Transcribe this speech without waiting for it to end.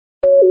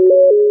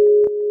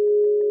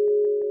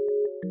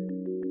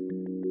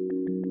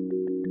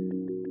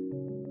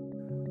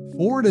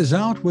Ford is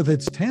out with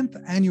its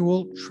 10th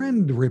annual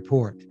Trend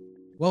Report.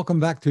 Welcome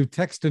back to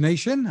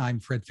Techstination. I'm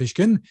Fred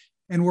Fishkin,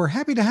 and we're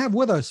happy to have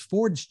with us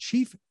Ford's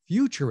chief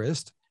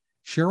futurist,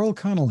 Sheryl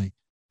Connelly.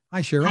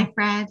 Hi, Sheryl. Hi,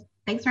 Fred.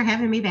 Thanks for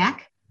having me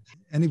back.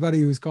 Anybody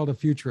who's called a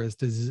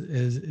futurist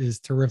is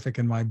terrific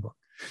in my book.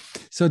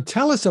 So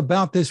tell us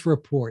about this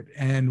report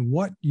and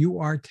what you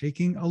are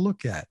taking a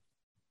look at.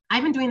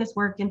 I've been doing this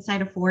work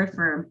inside of Ford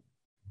for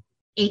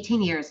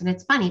 18 years. And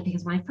it's funny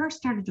because when I first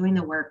started doing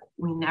the work,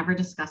 we never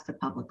discussed it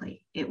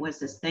publicly. It was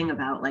this thing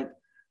about like,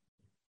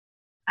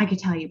 I could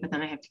tell you, but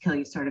then I have to kill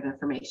you sort of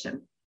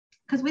information.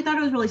 Because we thought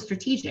it was really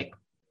strategic.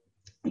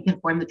 It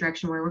can form the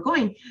direction where we're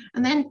going.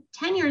 And then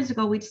 10 years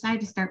ago, we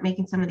decided to start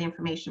making some of the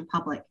information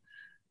public.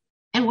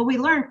 And what we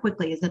learned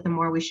quickly is that the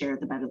more we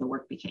shared, the better the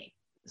work became.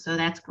 So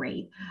that's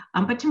great.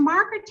 But to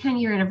mark our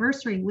 10-year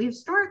anniversary, we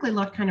historically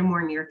looked kind of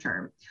more near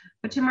term.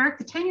 But to mark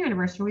the 10-year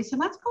anniversary, we said,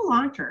 let's go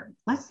long term.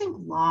 Let's think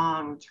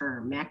long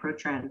term, macro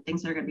trend,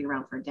 things that are going to be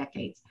around for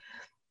decades.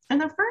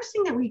 And the first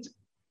thing that we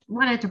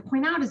wanted to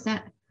point out is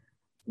that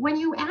when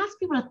you ask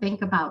people to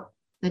think about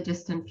the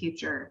distant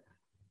future,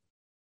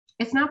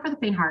 it's not for the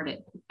faint-hearted.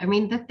 I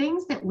mean, the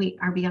things that we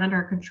are beyond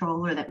our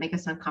control or that make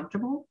us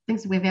uncomfortable,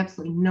 things that we have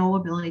absolutely no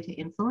ability to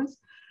influence,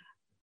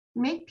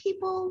 make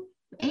people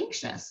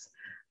anxious.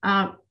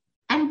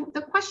 And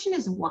the question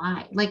is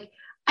why? Like,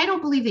 I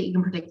don't believe that you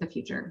can predict the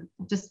future.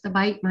 Just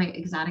despite my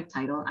exotic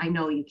title, I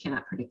know you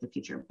cannot predict the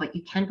future, but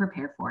you can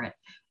prepare for it.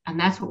 And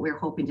that's what we're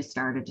hoping to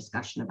start a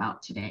discussion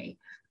about today,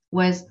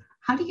 was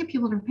how do you get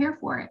people to prepare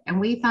for it?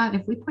 And we thought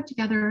if we put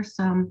together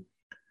some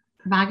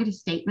provocative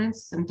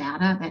statements, some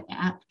data that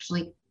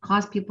actually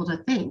cause people to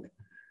think,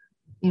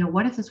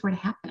 what if this were to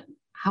happen?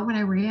 How would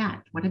I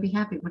react? Would I be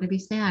happy? Would I be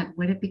sad?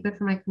 Would it be good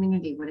for my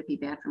community? Would it be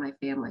bad for my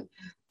family?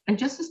 And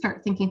just to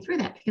start thinking through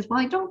that, because while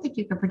I don't think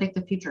you can predict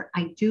the future,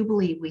 I do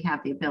believe we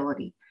have the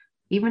ability,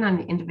 even on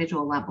the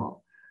individual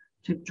level,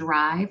 to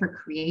drive or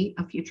create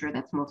a future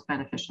that's most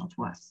beneficial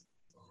to us.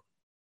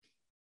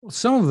 Well,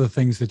 some of the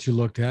things that you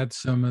looked at,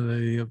 some of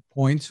the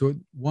points,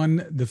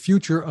 one, the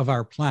future of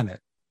our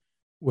planet,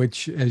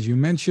 which, as you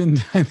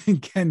mentioned, I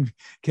think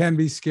can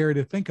be scary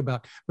to think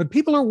about. But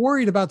people are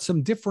worried about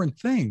some different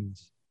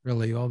things,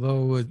 really,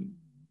 although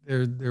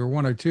there are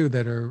one or two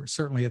that are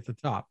certainly at the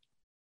top.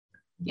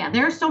 Yeah,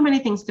 there are so many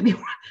things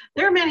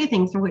there are many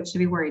things for which to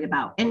be worried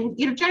about. And,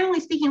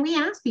 generally speaking, we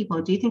ask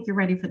people, do you think you're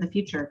ready for the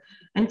future?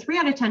 And 3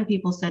 out of 10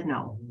 people said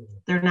no,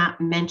 they're not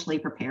mentally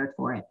prepared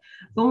for it.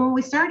 But when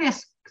we started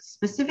asking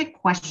specific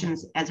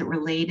questions as it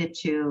related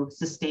to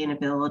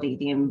sustainability,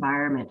 the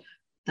environment,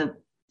 the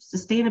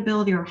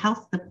sustainability or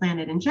health of the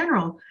planet in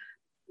general,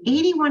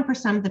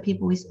 81% of the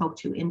people we spoke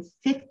to in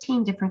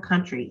 15 different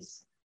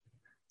countries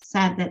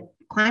said that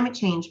climate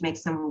change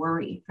makes them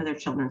worry for their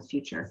children's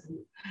future.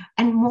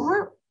 And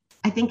more,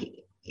 I think,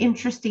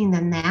 interesting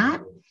than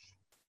that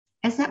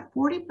is that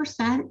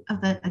 40% of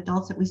the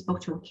adults that we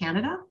spoke to in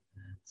Canada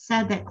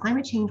said that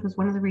climate change was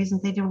one of the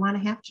reasons they didn't want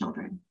to have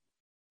children.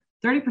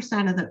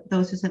 30% of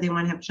those who said they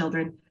want to have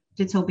children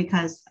did so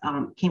because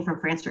came from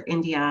France or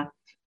India.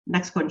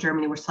 Mexico and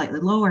Germany were slightly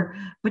lower.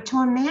 But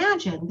to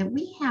imagine that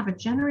we have a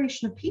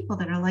generation of people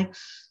that are like,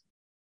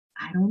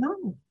 I don't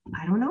know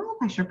if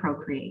I should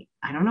procreate.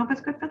 I don't know if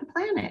it's good for the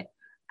planet.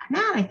 And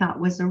that, I thought,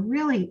 was a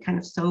really kind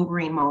of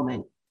sobering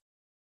moment.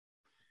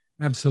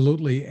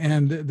 Absolutely.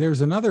 And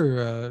there's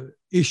another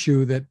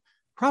issue that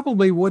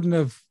probably wouldn't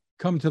have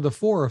come to the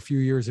fore a few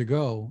years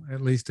ago,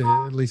 at least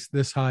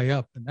this high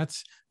up, and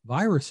that's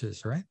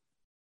viruses, right?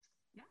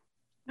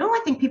 No, I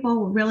think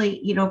people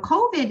really,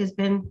 COVID has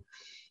been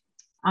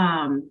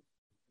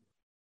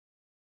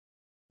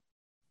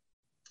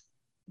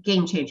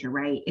game changer,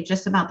 right? It's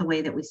just about the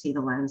way that we see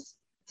the lens,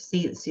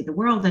 see the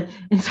world. And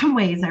in some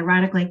ways,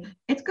 ironically,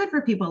 it's good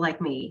for people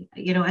like me.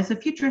 As a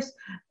futurist,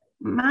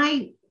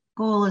 my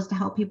goal is to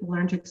help people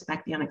learn to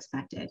expect the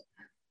unexpected.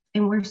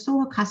 And we're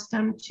so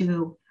accustomed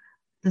to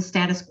the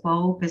status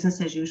quo, business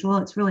as usual.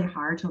 It's really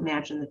hard to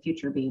imagine the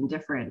future being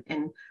different.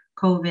 And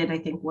COVID, I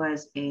think,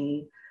 was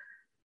a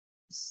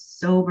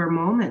sober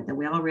moment that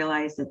we all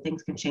realized that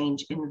things can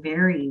change in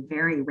very,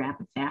 very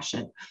rapid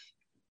fashion.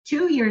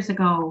 2 years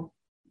ago,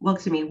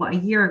 a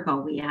year ago,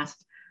 we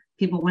asked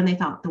people when they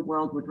thought the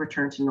world would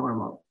return to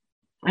normal.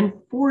 And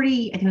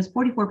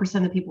 44%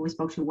 of the people we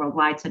spoke to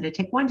worldwide said it'd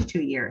take 1 to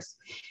 2 years.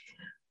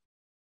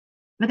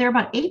 But there are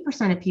about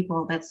 8% of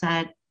people that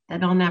said that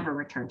they'll never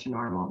return to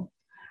normal.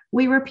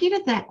 We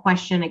repeated that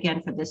question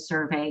again for this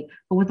survey,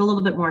 but with a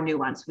little bit more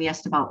nuance. We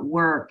asked about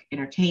work,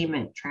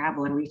 entertainment,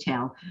 travel, and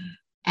retail.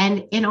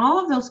 And in all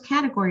of those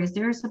categories,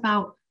 there's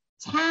about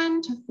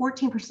 10 to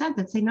 14%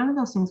 that say none of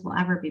those things will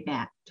ever be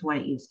back to what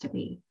it used to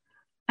be.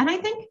 And I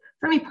think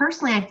for me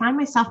personally, I find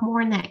myself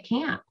more in that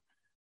camp,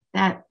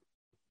 that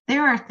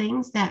there are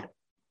things that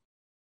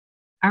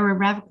are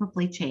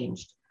irrevocably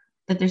changed,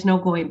 that there's no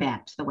going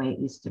back to the way it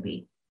used to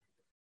be.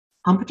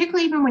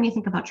 Particularly even when you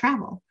think about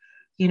travel.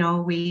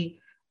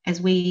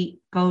 As we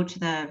go to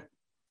the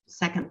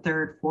second,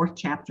 third, fourth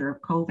chapter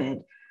of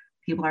COVID,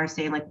 people are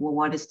saying like, well,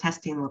 what does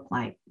testing look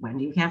like? When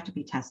do you have to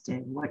be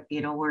tested? What,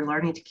 we're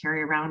learning to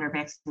carry around our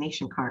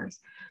vaccination cards.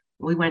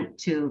 My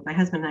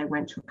husband and I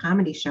went to a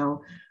comedy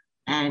show,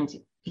 and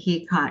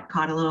he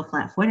caught a little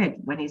flat-footed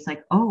when he's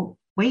like, oh,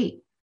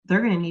 wait,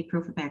 they're going to need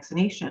proof of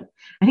vaccination.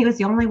 And he was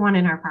the only one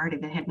in our party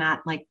that had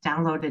not like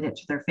downloaded it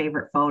to their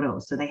favorite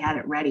photos. So they had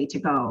it ready to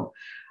go.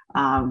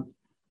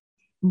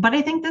 But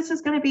I think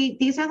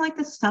these are like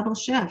the subtle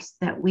shifts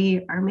that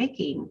we are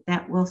making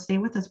that will stay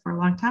with us for a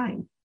long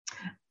time.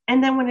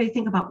 And then when I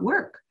think about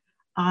work,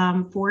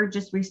 Ford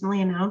just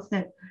recently announced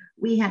that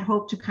we had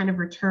hoped to kind of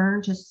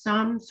return to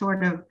some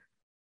sort of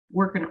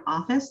work in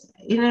office.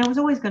 And it was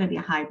always going to be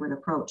a hybrid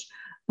approach,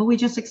 but we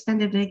just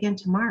extended it again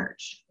to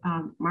March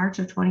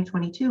of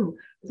 2022.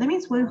 That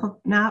means we have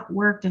not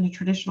worked in a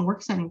traditional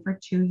work setting for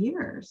 2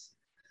 years.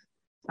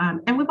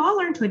 And we've all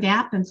learned to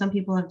adapt, and some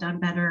people have done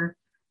better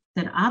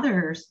than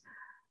others.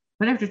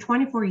 But after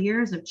 24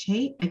 years of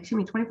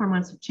 24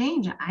 months of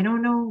change, I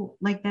don't know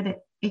like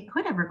that it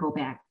could ever go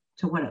back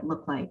to what it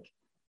looked like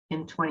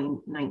in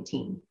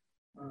 2019.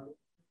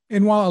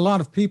 And while a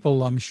lot of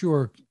people, I'm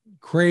sure,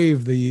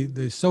 crave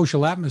the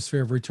social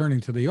atmosphere of returning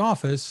to the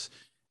office,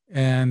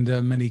 and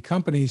many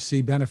companies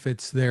see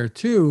benefits there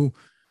too,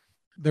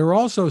 they're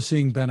also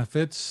seeing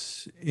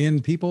benefits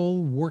in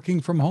people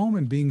working from home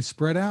and being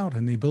spread out,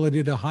 and the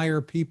ability to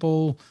hire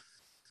people,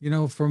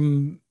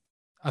 from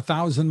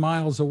 1,000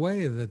 miles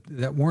away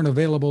that weren't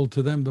available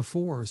to them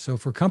before. So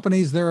for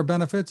companies, there are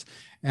benefits,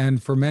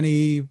 and for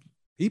many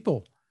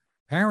people,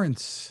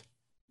 parents,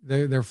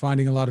 they're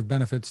finding a lot of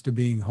benefits to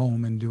being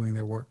home and doing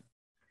their work.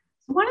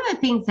 One of the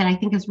things that I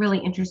think is really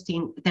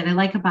interesting that I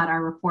like about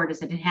our report is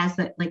that it has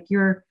that, like,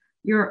 your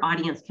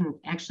audience can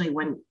actually,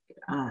 when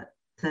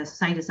the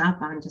site is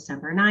up on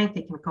December 9th,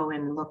 they can go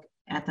in and look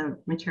at the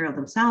material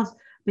themselves,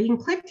 but you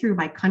can click through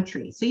by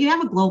country. So you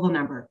have a global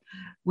number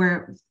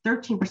where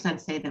 13%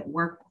 say that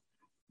work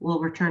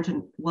will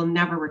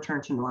never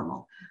return to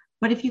normal.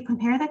 But if you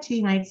compare that to the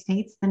United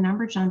States, the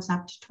number jumps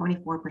up to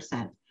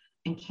 24%.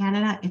 In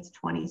Canada, it's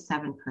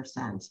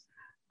 27%.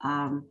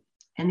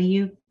 In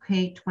the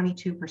UK,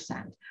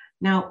 22%.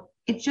 Now,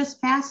 it's just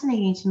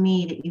fascinating to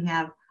me that you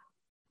have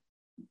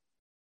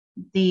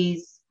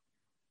these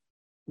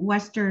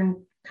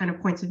Western kind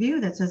of points of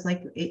view that says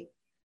like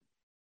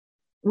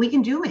we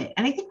can do it.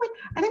 And I think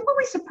what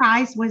we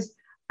surprised was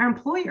our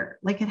employer,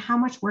 like at how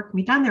much work can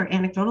be done. There are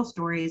anecdotal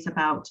stories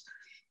about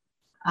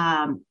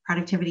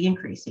productivity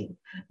increasing.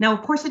 Now,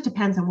 of course, it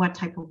depends on what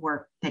type of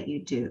work that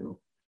you do.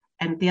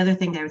 And the other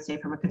thing that I would say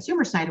from a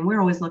consumer side, and we're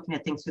always looking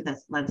at things through the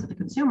lens of the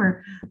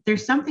consumer,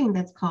 there's something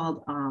that's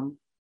called,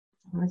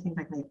 let me think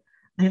if I think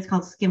it's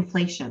called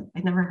skimflation.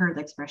 I've never heard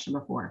the expression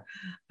before,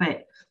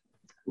 but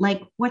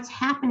like what's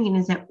happening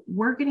is that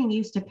we're getting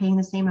used to paying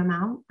the same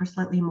amount or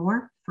slightly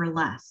more for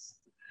less.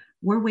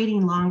 We're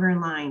waiting longer in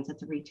lines at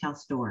the retail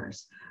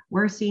stores.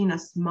 We're seeing a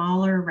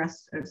smaller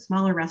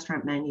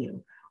restaurant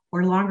menu,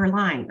 or longer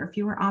line, or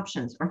fewer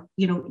options, or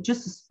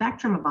just the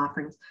spectrum of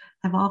offerings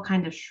have all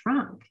kind of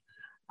shrunk.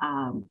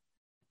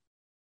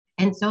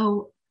 And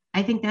so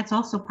I think that's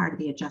also part of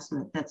the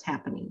adjustment that's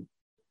happening.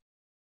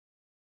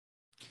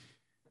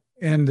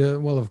 And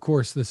well, of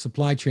course, the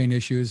supply chain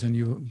issues, and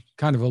you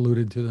kind of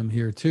alluded to them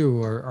here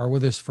too, are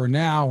with us for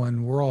now,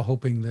 and we're all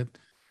hoping that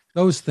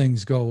those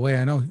things go away.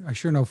 I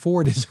sure know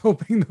Ford is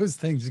hoping those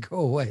things go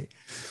away.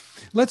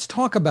 Let's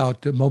talk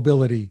about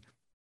mobility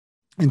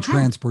and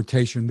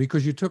transportation,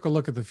 because you took a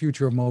look at the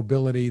future of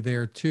mobility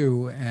there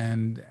too,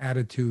 and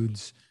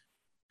attitudes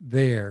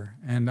there.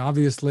 And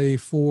obviously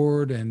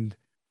Ford and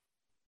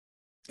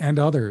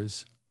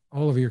others,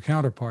 all of your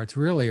counterparts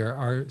really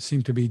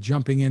seem to be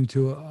jumping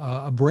into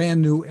a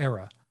brand new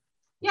era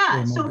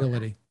for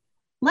mobility. So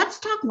let's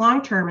talk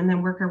long term and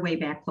then work our way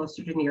back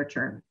closer to near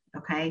term.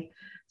 Okay.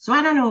 So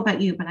I don't know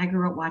about you, but I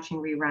grew up watching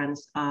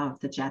reruns of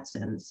the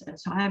Jetsons. And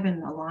so I've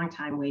been a long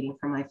time waiting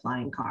for my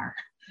flying car.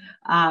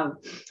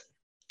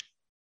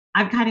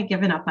 I've kind of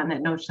given up on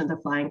that notion of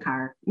the flying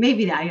car.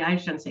 Maybe I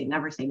shouldn't say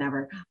never,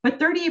 but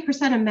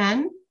 38% of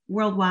men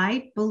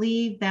worldwide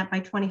believe that by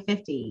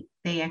 2050,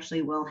 they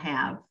actually will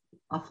have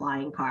a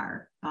flying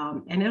car.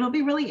 And it'll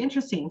be really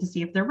interesting to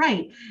see if they're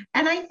right.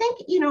 And I think,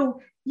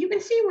 you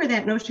can see where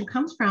that notion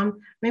comes from.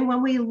 I mean,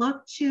 when we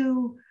look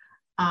to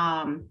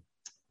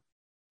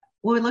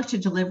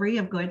delivery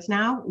of goods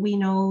now, we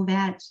know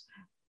that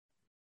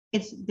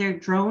their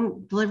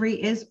drone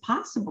delivery is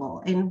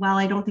possible. And while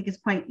I don't think it's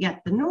quite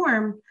yet the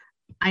norm,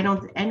 I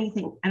don't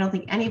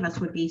think any of us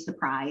would be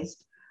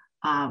surprised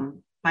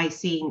by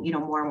seeing,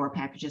 more and more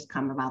packages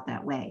come about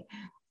that way.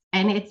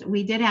 And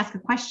we did ask a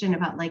question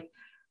about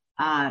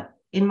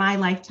in my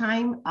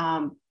lifetime,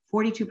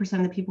 42%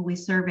 of the people we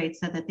surveyed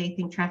said that they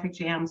think traffic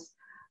jams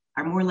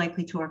are more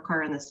likely to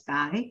occur in the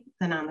sky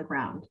than on the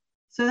ground.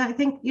 So I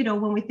think,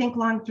 when we think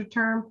longer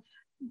term,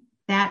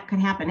 that could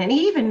happen. And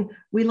even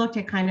we looked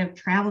at kind of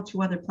travel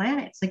to other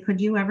planets. Like,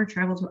 could you ever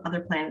travel to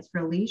other planets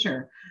for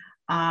leisure?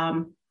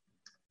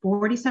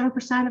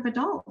 47% of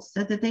adults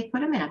said that they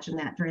could imagine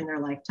that during their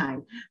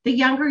lifetime. The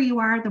younger you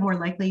are, the more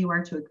likely you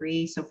are to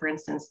agree. So for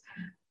instance,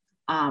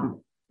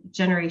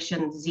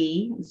 Generation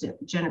Z,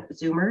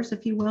 Zoomers,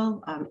 if you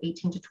will,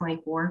 18 to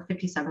 24,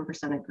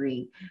 57%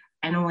 agree,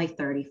 and only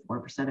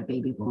 34% of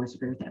baby boomers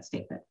agree with that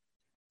statement.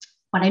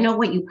 But I know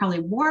what you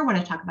probably more want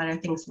to talk about are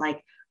things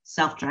like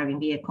self-driving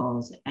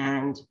vehicles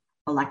and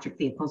electric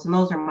vehicles, and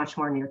those are much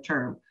more near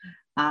term.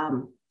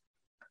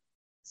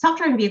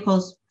 Self-driving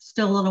vehicles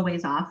still a little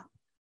ways off,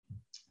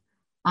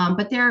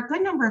 but there are a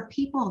good number of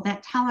people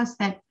that tell us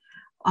that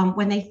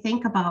when they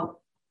think about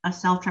a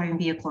self-driving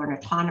vehicle or an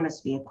autonomous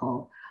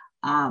vehicle,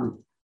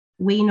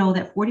 we know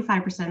that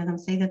 45% of them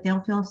say that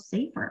they'll feel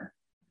safer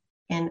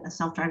in a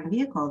self-driving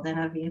vehicle than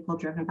a vehicle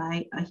driven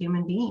by a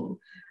human being.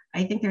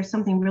 I think there's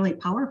something really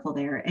powerful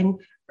there. And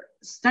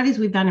studies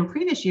we've done in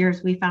previous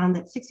years, we found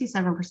that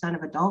 67%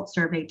 of adults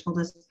surveyed told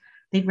us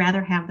they'd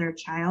rather have their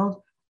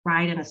child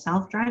ride in a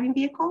self-driving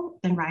vehicle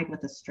than ride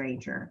with a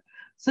stranger.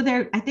 So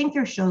I think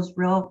there shows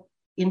real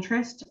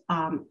interest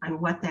on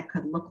what that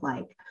could look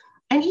like.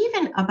 And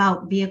even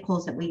about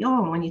vehicles that we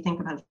own, when you think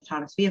about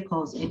autonomous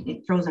vehicles,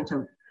 it throws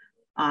into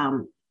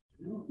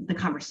the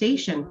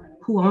conversation,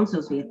 who owns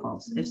those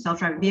vehicles? If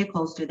self-driving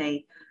vehicles, do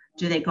they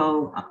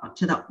go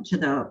to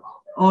the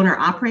owner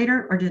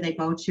operator, or do they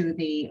go to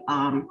the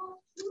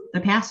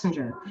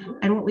passenger?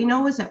 And what we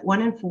know is that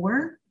 1 in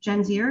 4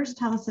 Gen Zers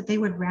tell us that they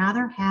would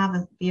rather have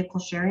a vehicle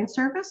sharing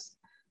service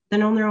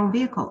than own their own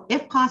vehicle,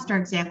 if costs are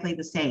exactly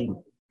the same.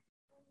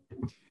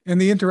 And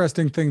the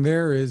interesting thing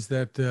there is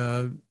that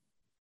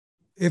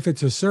if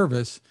it's a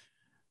service,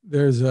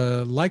 there's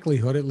a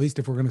likelihood, at least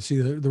if we're going to see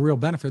the real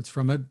benefits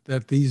from it,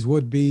 that these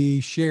would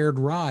be shared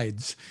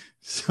rides.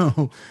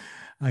 So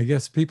I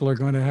guess people are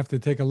going to have to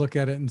take a look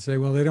at it and say,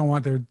 well, they don't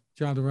want their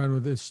child to ride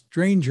with a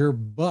stranger,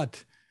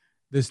 but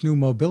this new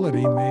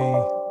mobility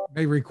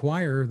may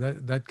require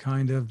that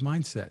kind of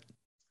mindset.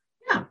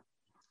 Yeah.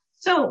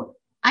 So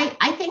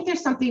I think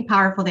there's something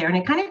powerful there, and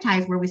it kind of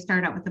ties where we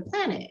start out with the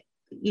planet.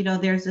 You know,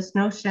 there's this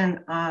notion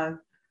of,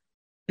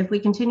 if we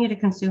continue to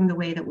consume the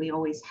way that we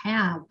always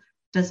have,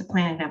 does the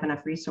planet have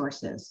enough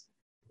resources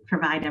to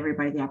provide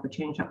everybody the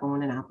opportunity to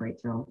own and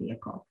operate their own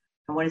vehicle?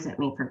 And what does that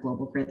mean for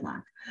global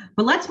gridlock?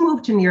 But let's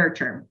move to near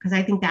term, because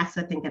I think that's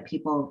the thing that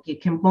people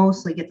can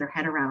mostly get their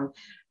head around.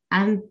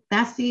 And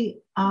that's the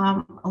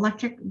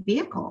electric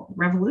vehicle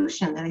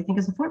revolution that I think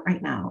is afoot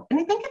right now. And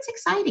I think it's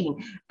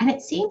exciting. And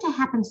it seemed to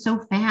happen so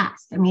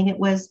fast. I mean, it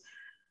was,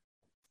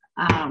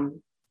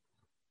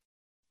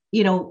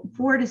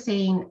 Ford is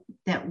saying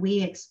that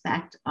we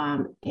expect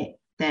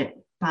that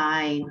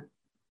by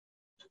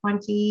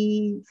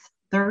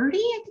 2030,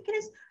 I think it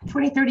is,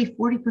 2030,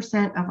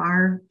 40% of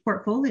our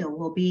portfolio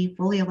will be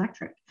fully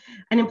electric.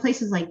 And in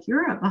places like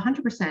Europe,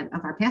 100%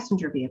 of our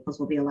passenger vehicles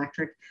will be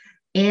electric.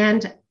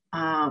 And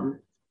I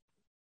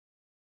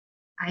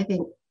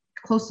think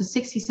close to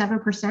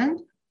 67%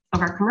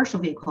 of our commercial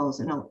vehicles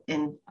in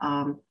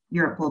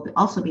Europe will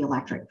also be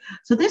electric.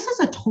 So this is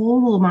a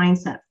total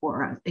mindset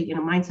for us,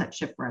 mindset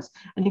shift for us.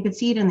 And you can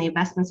see it in the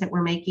investments that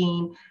we're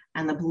making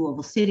and the Blue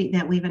Oval City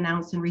that we've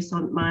announced in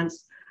recent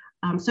months.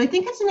 So I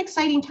think it's an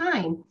exciting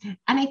time.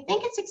 And I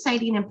think it's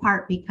exciting in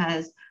part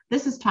because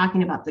this is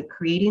talking about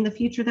creating the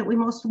future that we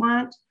most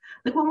want.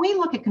 Like when we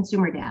look at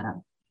consumer data,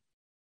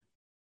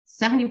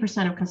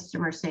 70% of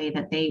consumers say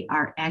that they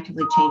are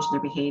actively changing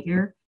their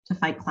behavior to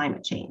fight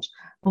climate change.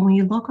 But when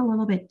you look a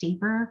little bit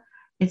deeper,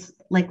 it's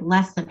like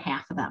less than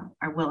half of them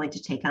are willing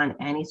to take on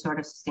any sort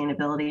of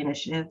sustainability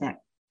initiative that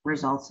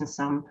results in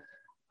some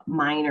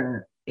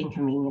minor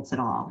inconvenience at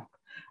all.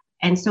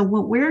 And so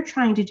what we're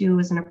trying to do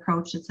is an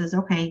approach that says,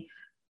 okay,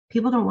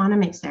 people don't want to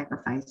make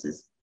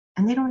sacrifices,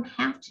 and they don't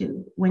have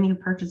to when you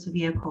purchase a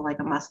vehicle like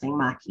a Mustang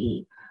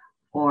Mach-E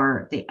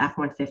or the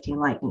F-150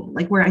 Lightning.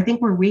 I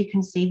think we're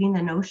reconceiving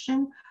the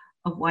notion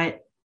of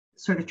what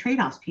sort of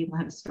trade-offs people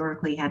have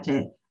historically had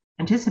to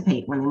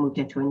anticipate when they moved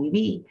into an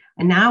EV.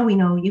 And now we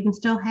know you can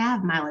still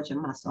have mileage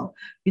and muscle.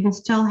 You can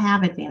still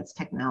have advanced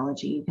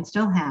technology. You can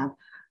still have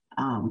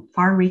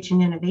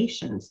far-reaching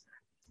innovations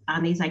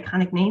on these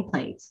iconic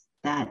nameplates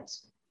that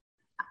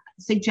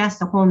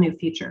suggest a whole new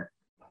future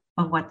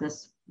of what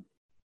this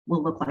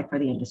will look like for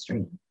the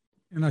industry.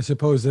 And I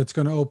suppose that's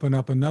going to open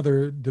up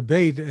another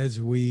debate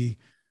as we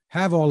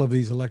have all of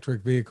these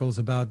electric vehicles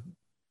about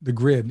the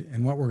grid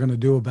and what we're going to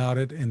do about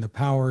it and the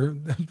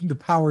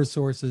power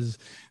sources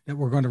that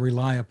we're going to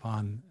rely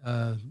upon.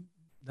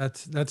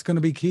 That's going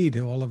to be key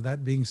to all of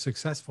that being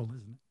successful, isn't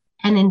it?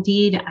 And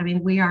indeed, I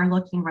mean, we are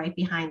looking right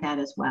behind that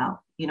as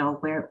well.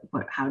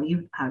 How do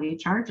you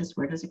charge this?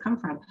 Where does it come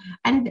from?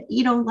 And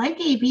like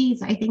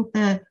AVs, I think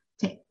the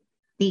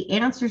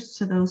answers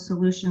to those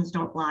solutions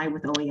don't lie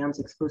with OEMs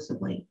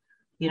exclusively.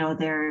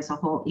 There's a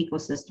whole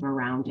ecosystem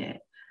around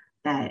it.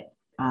 That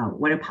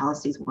what do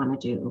policies want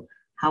to do?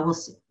 How will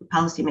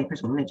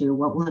policymakers want to do?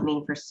 What will it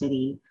mean for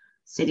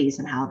cities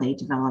and how they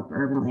develop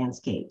urban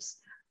landscapes?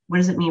 What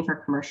does it mean for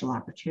commercial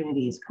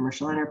opportunities,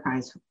 commercial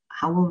enterprise?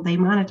 How will they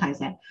monetize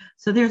that?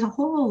 So there's a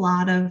whole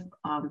lot of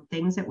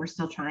things that we're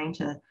still trying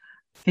to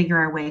figure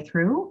our way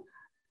through.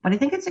 But I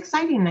think it's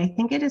exciting, and I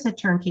think it is a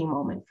turnkey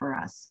moment for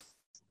us.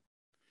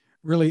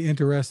 really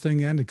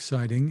interesting and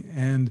exciting.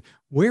 And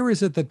where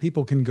is it that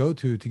people can go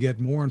to get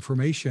more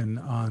information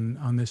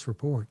on this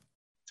report?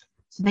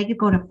 So they could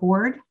go to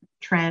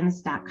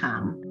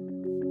fordtrends.com.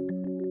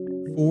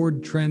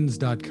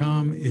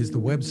 Fordtrends.com is the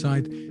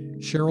website.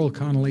 Sheryl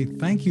Connelly,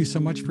 thank you so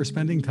much for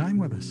spending time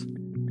with us.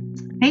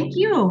 Thank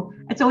you.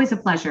 It's always a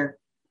pleasure.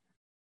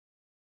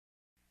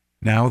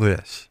 Now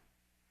this.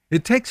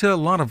 It takes a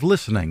lot of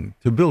listening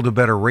to build a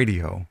better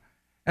radio,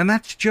 and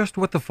that's just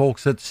what the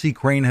folks at C.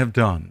 Crane have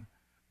done.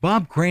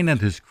 Bob Crane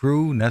and his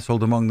crew,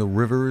 nestled among the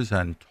rivers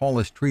and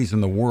tallest trees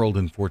in the world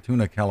in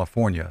Fortuna,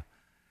 California,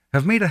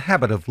 have made a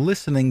habit of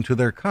listening to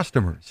their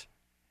customers.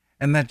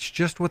 And that's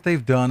just what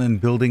they've done in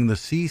building the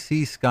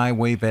CC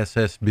Skywave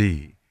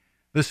SSB,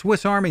 the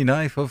Swiss Army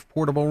knife of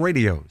portable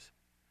radios.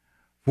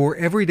 For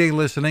everyday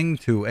listening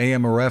to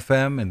AM or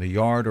FM in the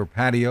yard or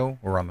patio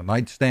or on the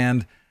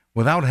nightstand,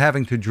 without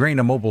having to drain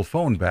a mobile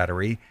phone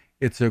battery,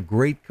 it's a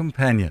great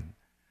companion.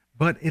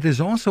 But it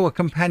is also a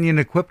companion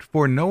equipped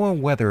for NOAA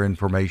weather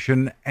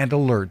information and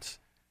alerts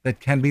that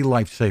can be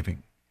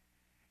life-saving.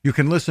 You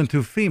can listen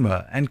to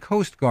FEMA and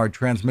Coast Guard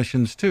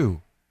transmissions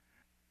too.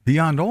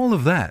 Beyond all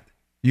of that,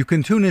 you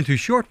can tune into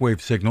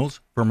shortwave signals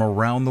from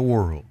around the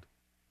world.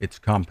 It's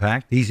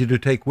compact, easy to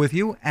take with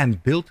you,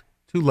 and built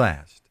to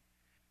last.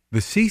 The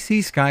CC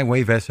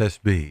Skywave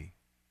SSB.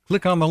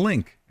 Click on the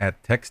link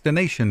at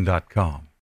Techstination.com.